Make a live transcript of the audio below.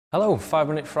Hello, 5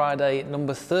 Minute Friday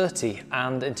number 30,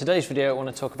 and in today's video I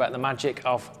want to talk about the magic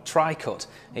of Trycut.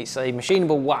 It's a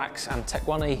machinable wax, and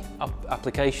Tekwani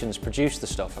Applications produce the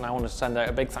stuff, and I want to send out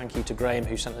a big thank you to Graham,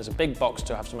 who sent us a big box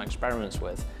to have some experiments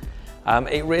with.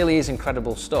 It really is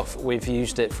incredible stuff. We've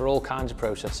used it for all kinds of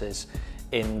processes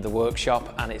in the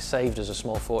workshop, and it's saved us a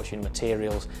small fortune in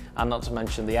materials, and not to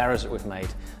mention the errors that we've made.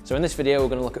 So in this video we're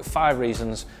going to look at 5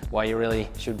 reasons why you really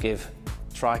should give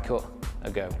Trycut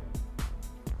a go.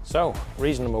 So,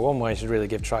 reason number 1 why you should really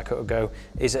give Trycut a go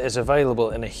is it is available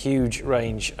in a huge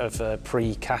range of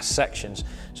pre-cast sections.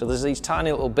 So there's these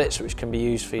tiny little bits which can be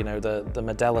used for, the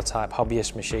Modella type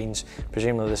hobbyist machines.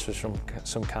 Presumably this was from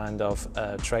some kind of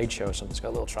trade show or something. It's got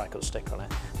a little Trycut sticker on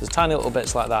it. There's tiny little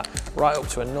bits like that, right up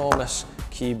to enormous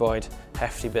cuboid,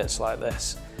 hefty bits like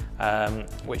this,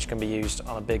 which can be used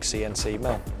on a big CNC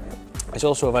mill. It's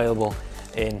also available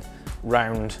in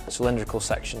round cylindrical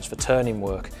sections for turning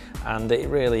work, and it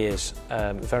really is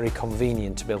very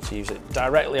convenient to be able to use it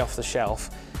directly off the shelf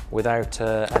without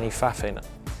any faffing.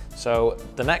 So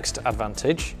the next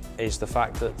advantage is the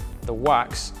fact that the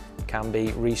wax can be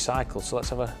recycled. So let's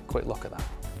have a quick look at that.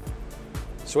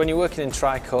 So when you're working in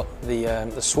Trycut, the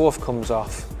swarf comes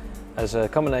off as a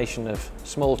combination of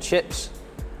small chips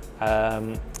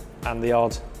and the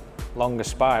odd longer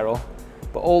spiral.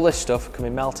 But all this stuff can be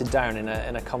melted down in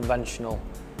a conventional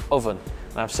oven.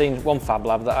 And I've seen one fab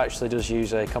lab that actually does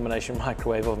use a combination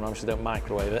microwave oven. Obviously don't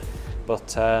microwave it, but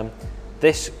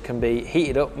this can be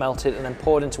heated up, melted, and then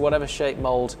poured into whatever shape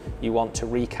mold you want to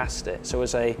recast it. So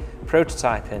as a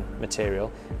prototyping material,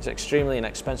 it's extremely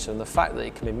inexpensive, and the fact that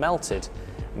it can be melted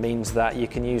means that you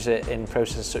can use it in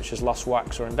processes such as lost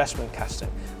wax or investment casting,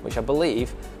 which I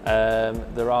believe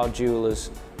there are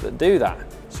jewelers that do that.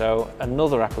 So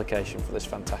another application for this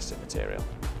fantastic material.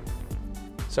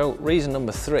 So reason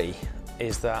number 3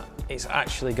 is that it's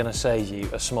actually going to save you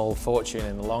a small fortune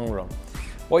in the long run.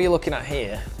 What you're looking at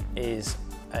here is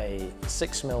a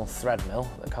 6mm thread mill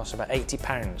that costs about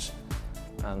 £80,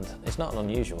 and it's not an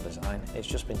unusual design, it's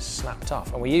just been snapped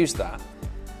off, and we use that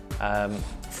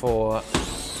for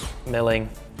milling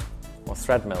or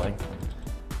thread milling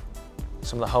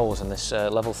some of the holes in this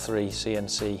level 3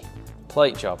 CNC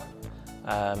plate job.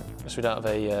 So we don't have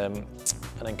an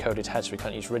encoded head, so we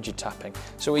can't use rigid tapping.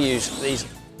 So we use these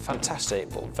fantastic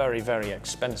but very, very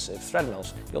expensive thread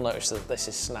mills. You'll notice that this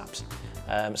is snapped.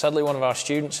 Sadly, one of our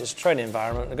students, it's a training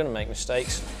environment, they're going to make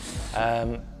mistakes.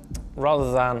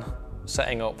 Rather than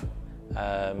setting up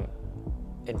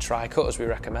in Trycut as we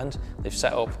recommend, they've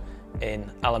set up in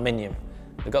aluminium.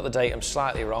 They've got the datum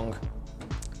slightly wrong,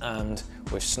 and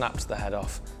we've snapped the head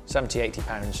off.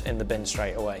 £70–80 in the bin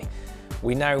straight away.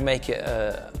 We now make it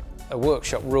a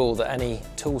workshop rule that any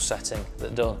tool setting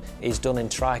that is done in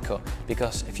Trycut,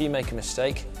 because if you make a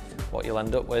mistake, what you'll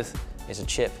end up with is a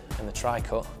chip in the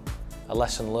Trycut, a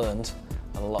lesson learned,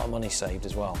 and a lot of money saved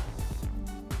as well.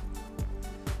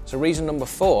 So reason number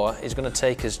 4 is going to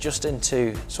take us just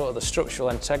into sort of the structural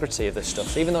integrity of this stuff.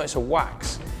 So even though it's a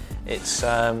wax,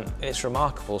 it's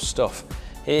remarkable stuff.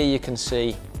 Here you can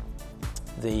see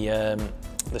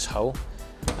this hole,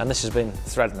 and this has been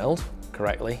thread milled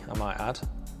correctly, I might add.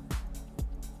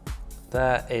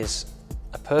 There is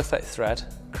a perfect thread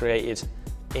created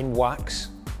in wax,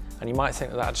 and you might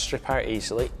think that that'd strip out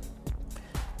easily,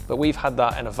 but we've had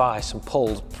that in a vise and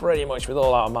pulled pretty much with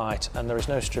all our might, and there is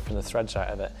no stripping the threads out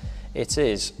of it. It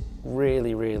is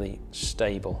really, really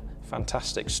stable,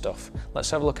 fantastic stuff. Let's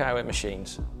have a look at how it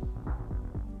machines.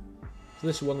 So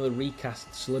this is one of the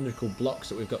recast cylindrical blocks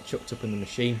that we've got chucked up in the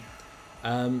machine.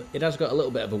 It has got a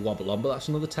little bit of a wobble on, but that's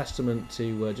another testament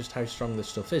to just how strong this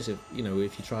stuff is. If you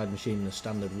tried machining a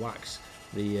standard wax,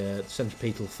 the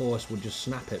centripetal force would just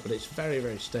snap it, but it's very,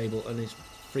 very stable, and it's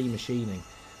free machining.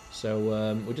 So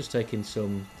we're just taking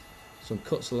some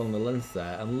cuts along the length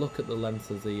there, and look at the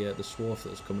length of the swarf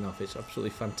that's coming off. It's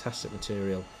absolutely fantastic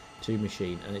material to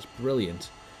machine, and it's brilliant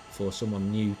for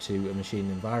someone new to a machining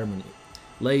environment.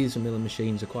 Lathes and milling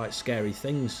machines are quite scary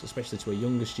things, especially to a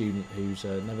younger student who's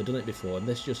never done it before, and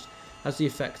this just has the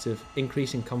effect of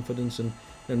increasing confidence, and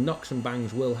knocks and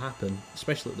bangs will happen,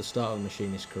 especially at the start of a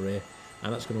machinist's career,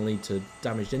 and that's going to lead to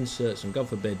damaged inserts and, God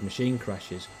forbid, machine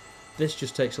crashes. This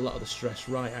just takes a lot of the stress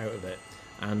right out of it,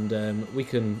 and we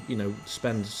can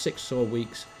spend 6 or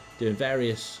weeks doing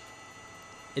various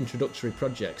introductory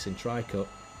projects in Trycut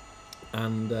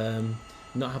and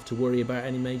not have to worry about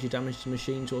any major damage to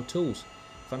machines or tools.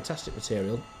 Fantastic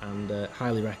material, and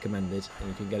highly recommended, and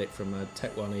you can get it from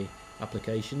Tekwani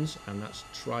Applications, and that's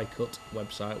Trycut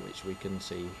website, which we can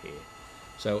see here.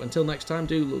 So until next time,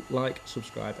 do like,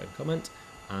 subscribe and comment,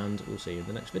 and we'll see you in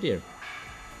the next video.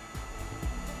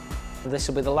 This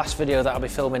will be the last video that I'll be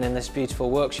filming in this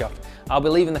beautiful workshop. I'll be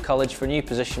leaving the college for a new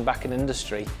position back in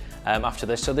industry after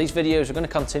this, so these videos are going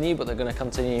to continue, but they're going to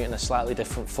continue in a slightly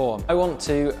different form. I want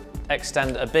to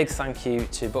extend a big thank you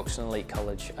to Buxton Elite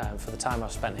College for the time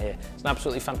I've spent here. It's an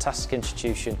absolutely fantastic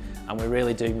institution, and we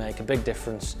really do make a big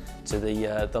difference to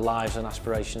the lives and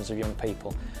aspirations of young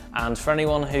people. And for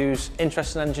anyone who's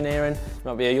interested in engineering, you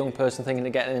might be a young person thinking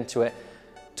of getting into it,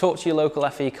 talk to your local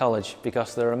FE college,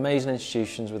 because they're amazing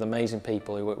institutions with amazing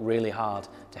people who work really hard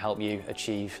to help you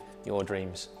achieve your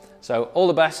dreams. So all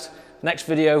the best. Next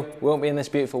video won't be in this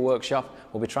beautiful workshop.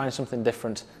 We'll be trying something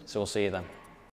different, so we'll see you then.